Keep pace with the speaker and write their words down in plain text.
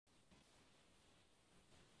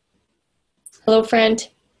Hello, friend.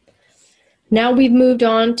 Now we've moved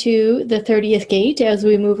on to the 30th gate as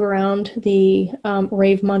we move around the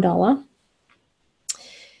Rave Mandala.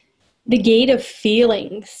 The gate of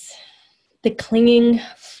feelings, the clinging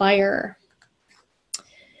fire.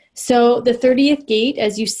 So the 30th gate,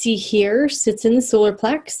 as you see here, sits in the solar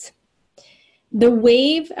plex. The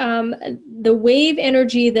wave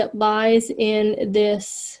energy that lies in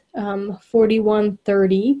this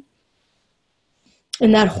 4130,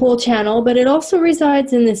 in that whole channel, but it also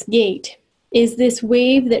resides in this gate, is this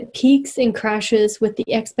wave that peaks and crashes with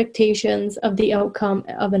the expectations of the outcome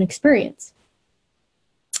of an experience.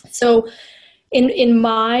 So in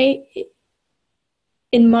my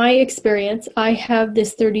experience, I have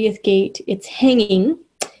this 30th gate. It's hanging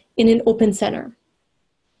in an open center.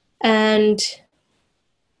 And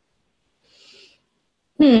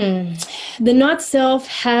the not self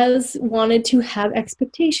has wanted to have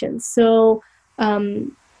expectations. So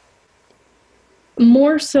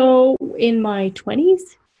more so in my 20s,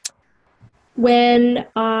 when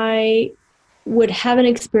I would have an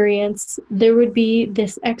experience, there would be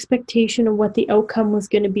this expectation of what the outcome was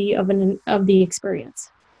going to be of the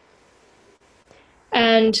experience.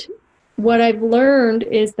 And what I've learned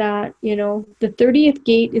is that, the 30th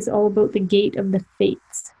gate is all about the gate of the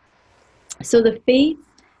fates. So the fates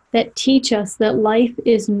that teach us that life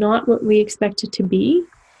is not what we expect it to be.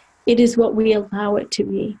 It is what we allow it to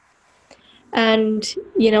be. And,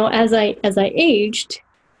 as I aged,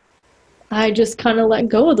 I just kind of let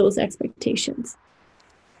go of those expectations.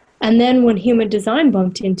 And then when human design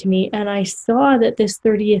bumped into me and I saw that this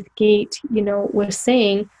 30th gate, was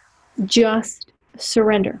saying, just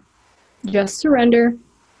surrender. Just surrender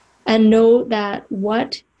and know that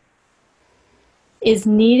what is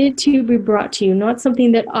needed to be brought to you, not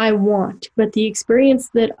something that I want, but the experience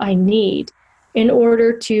that I need in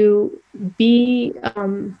order to be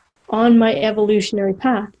on my evolutionary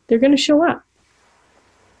path, they're going to show up.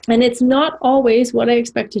 And it's not always what I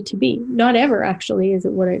expect it to be. Not ever, actually, is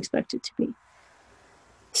it what I expect it to be.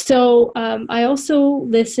 So I also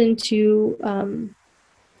listen to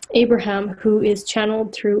Abraham, who is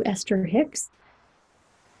channeled through Esther Hicks.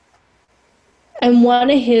 And one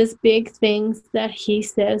of his big things that he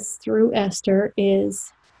says through Esther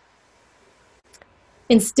is,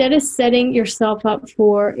 instead of setting yourself up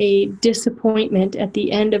for a disappointment at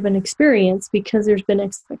the end of an experience because there's been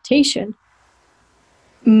expectation,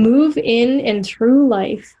 move in and through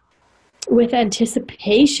life with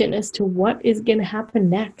anticipation as to what is going to happen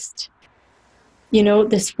next.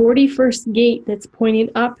 This 41st gate that's pointing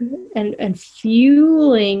up and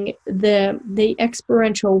fueling the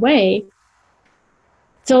experiential way.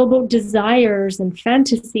 It's all about desires and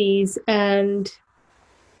fantasies, and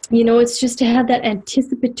it's just to have that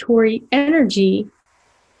anticipatory energy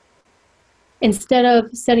instead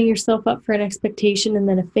of setting yourself up for an expectation and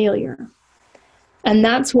then a failure. And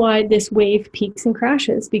that's why this wave peaks and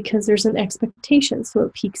crashes, because there's an expectation. So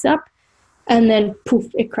it peaks up and then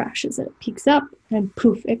poof, it crashes. And it peaks up and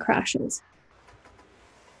poof, it crashes.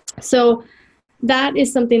 So that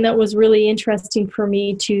is something that was really interesting for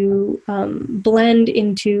me to blend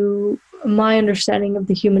into my understanding of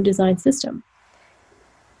the human design system.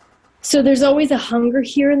 So there's always a hunger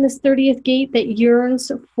here in this 30th gate that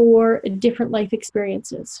yearns for different life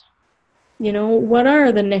experiences. What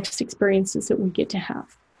are the next experiences that we get to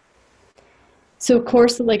have? So of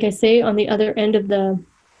course, like I say, on the other end of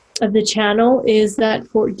the channel is that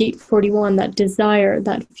gate 41, that desire,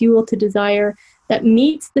 that fuel to desire that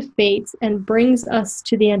meets the fates and brings us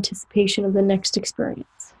to the anticipation of the next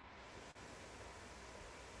experience.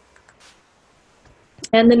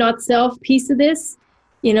 And the not self piece of this,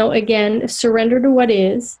 again, surrender to what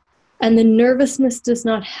is, and the nervousness does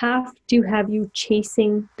not have to have you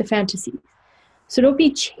chasing the fantasies. So don't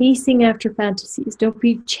be chasing after fantasies. Don't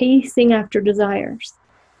be chasing after desires.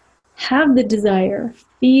 Have the desire.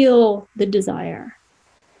 Feel the desire.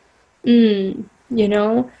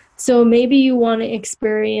 So maybe you want to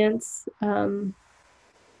experience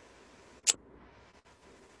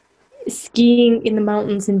skiing in the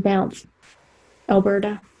mountains in Banff,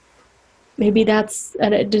 Alberta. Maybe that's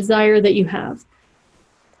a desire that you have.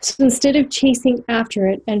 So instead of chasing after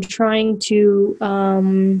it and trying to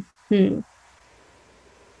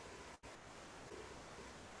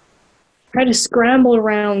try to scramble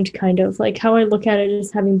around, kind of like how I look at it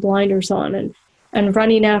as having blinders on and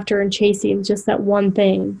running after and chasing just that one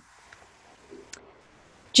thing.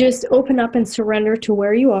 Just open up and surrender to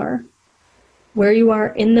where you are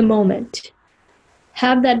in the moment.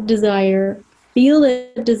 Have that desire, feel the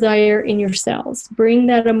desire in your cells, bring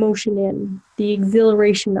that emotion in, the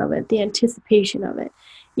exhilaration of it, the anticipation of it.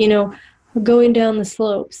 going down the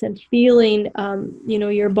slopes and feeling,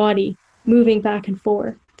 your body moving back and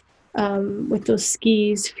forth with those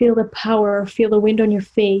skis. Feel the power, feel the wind on your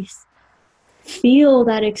face, feel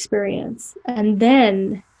that experience, and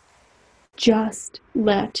then just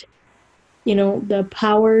let, the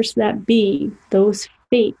powers that be, those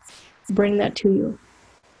fates, bring that to you.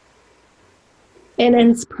 And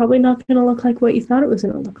it's probably not going to look like what you thought it was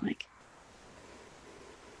going to look like.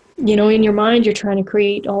 In your mind, you're trying to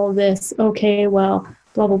create all of this. Okay, well,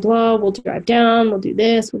 blah, blah, blah. We'll drive down. We'll do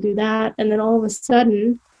this. We'll do that. And then all of a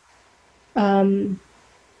sudden,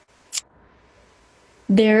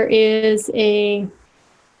 there is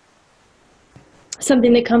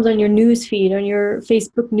something that comes on your news feed, on your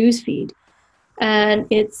Facebook news feed. And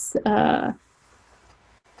it's a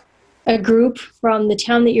group from the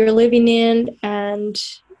town that you're living in, and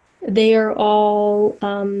they are all...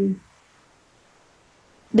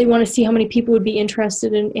 they want to see how many people would be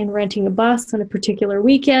interested in renting a bus on a particular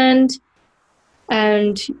weekend.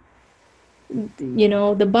 And,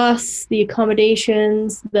 the bus, the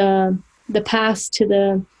accommodations, the pass to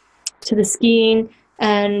the skiing,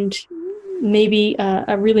 and maybe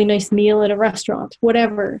a really nice meal at a restaurant,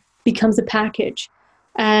 whatever, becomes a package.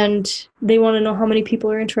 And they want to know how many people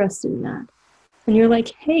are interested in that. And you're like,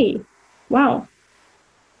 hey, wow.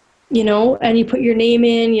 And you put your name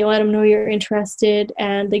in, you let them know you're interested,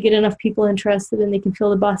 and they get enough people interested and they can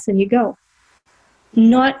fill the bus and you go.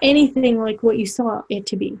 Not anything like what you saw it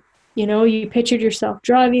to be. You pictured yourself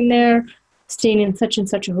driving there, staying in such and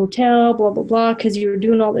such a hotel, blah, blah, blah, because you were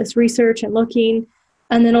doing all this research and looking.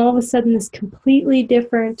 And then all of a sudden this completely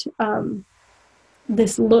different,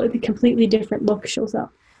 completely different look shows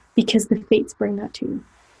up because the fates bring that to you.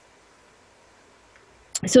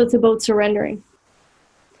 So it's about surrendering.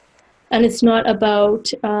 And it's not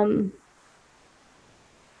about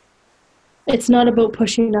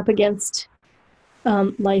pushing up against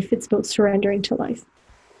life. It's about surrendering to life.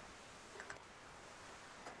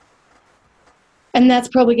 And that's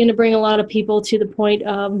probably going to bring a lot of people to the point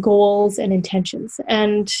of goals and intentions.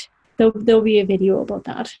 And there'll be a video about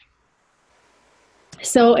that.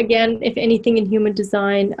 So again, if anything in human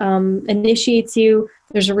design initiates you,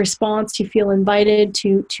 there's a response, you feel invited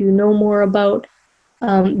to know more about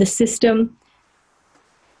the system,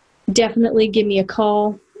 definitely give me a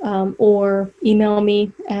call or email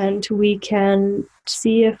me, and we can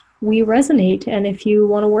see if we resonate. And if you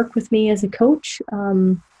want to work with me as a coach,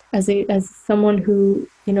 as someone who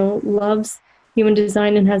loves human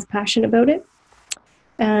design and has passion about it,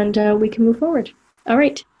 and we can move forward. All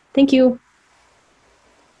right, thank you.